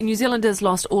New Zealanders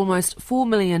lost almost $4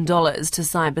 million to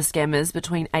cyber scammers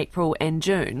between April and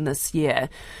June this year.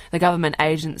 The government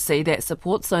agency that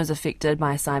supports those affected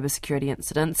by cybersecurity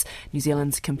incidents, New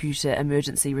Zealand's Computer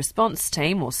Emergency Response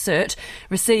Team, or CERT,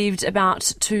 received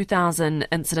about 2,000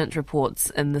 incident reports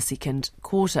in the second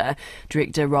quarter.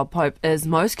 Director Rob Pope is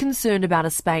most concerned about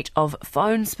a spate of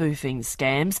phone spoofing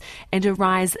scams and a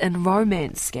rise in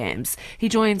romance scams. He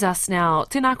joins us now.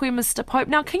 Tēnā koe, Mr. Pope.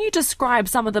 Now, can you describe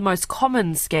some of the most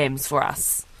common scams for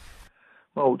us?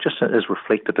 Well, just as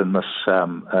reflected in this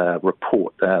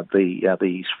report,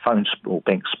 these phone or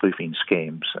bank spoofing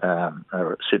scams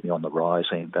are certainly on the rise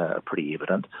and are pretty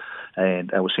evident.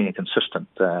 And we're seeing a consistent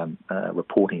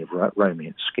reporting of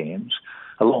romance scams,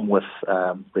 along with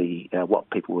what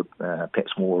people would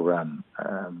perhaps more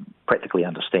practically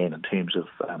understand in terms of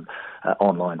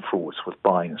online frauds with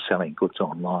buying and selling goods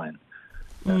online.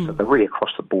 So they're really across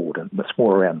the board, and it's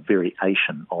more around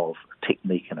variation of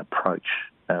technique and approach,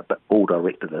 but all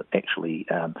directed at actually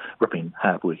ripping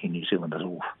hard-working New Zealanders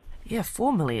off. Yeah,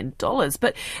 $4 million.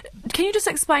 But can you just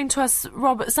explain to us,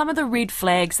 Rob, some of the red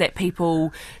flags that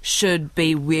people should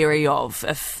be wary of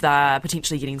if they're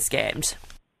potentially getting scammed?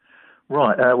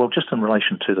 Right. Well, just in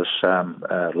relation to this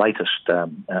latest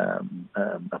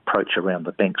approach around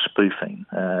the bank spoofing,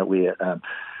 where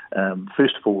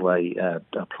first of all, they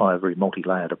apply a very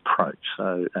multi-layered approach.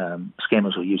 So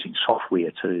scammers are using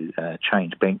software to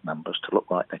change bank numbers to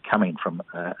look like they're coming from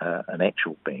an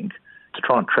actual bank to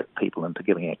try and trick people into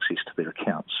giving access to their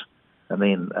accounts. And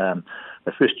then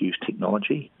they first use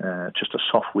technology, just a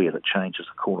software that changes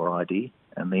the caller ID,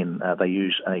 and then they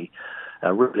use a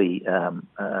really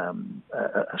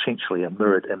essentially a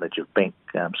mirrored image of bank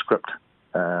script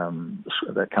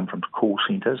that come from call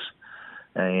centres,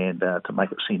 and to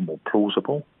make it seem more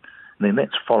plausible. And then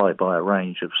that's followed by a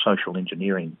range of social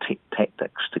engineering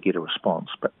tactics to get a response,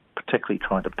 but particularly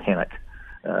trying to panic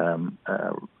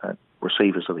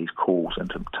receivers of these calls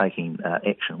into taking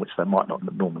action which they might not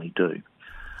normally do.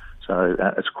 So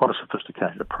it's quite a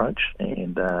sophisticated approach,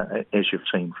 and as you've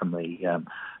seen from the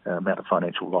amount of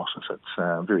financial losses,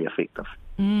 it's very effective.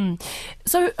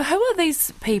 So who are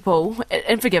these people?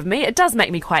 And forgive me, it does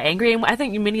make me quite angry, and I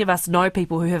think many of us know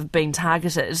people who have been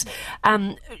targeted.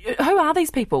 Who are these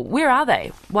people? Where are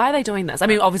they? Why are they doing this? I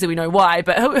mean, obviously we know why,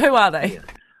 but who are they? Yeah.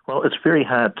 Well, it's very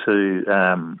hard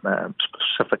to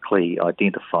specifically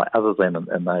identify, other than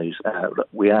in those.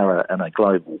 We are in a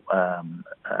global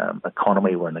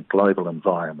economy, we're in a global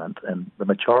environment, and the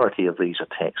majority of these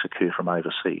attacks occur from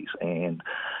overseas, and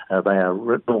they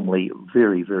are normally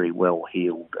very, very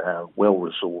well-heeled,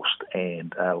 well-resourced,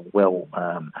 and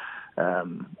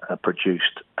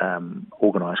produced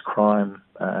organised crime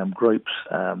groups.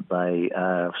 They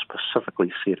are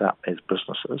specifically set up as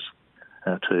businesses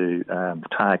to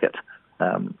target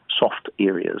soft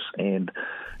areas, and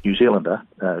New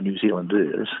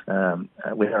Zealanders,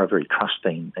 we are a very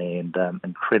trusting and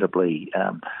incredibly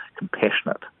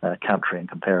compassionate country in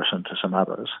comparison to some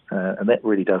others, and that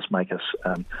really does make us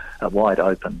wide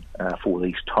open for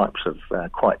these types of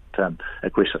quite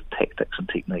aggressive tactics and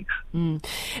techniques.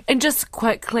 And just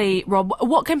quickly, Rob,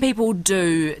 what can people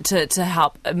do to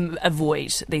help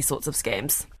avoid these sorts of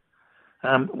scams?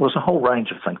 Well, there's a whole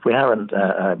range of things. We are in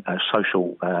a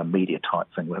social media type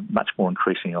thing. We're much more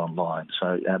increasingly online.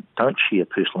 So don't share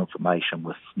personal information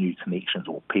with new connections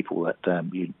or people that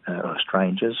you are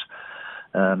strangers.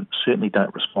 Certainly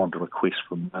don't respond to requests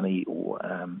for money or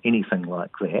anything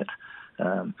like that.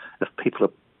 If people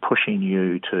are pushing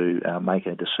you to make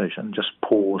a decision, just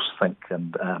pause, think,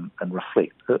 and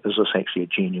reflect. Is this actually a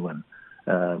genuine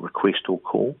request or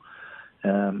call?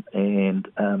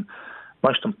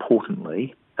 Most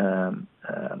importantly,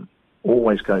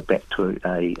 always go back to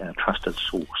a trusted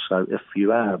source. So if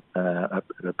you are, it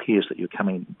appears that you're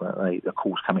a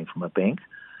call's coming from a bank,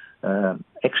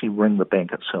 actually ring the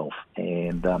bank itself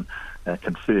and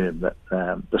confirm that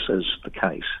this is the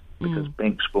case, because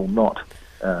banks will not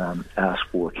ask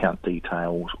for account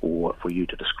details or for you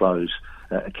to disclose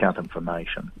account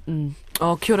information.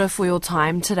 Oh, kia ora for your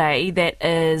time today. That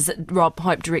is Rob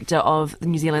Pope, Director of the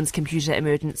New Zealand's Computer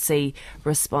Emergency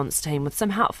Response Team, with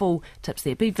some helpful tips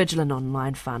there. Be vigilant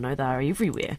online, whānau, they are everywhere.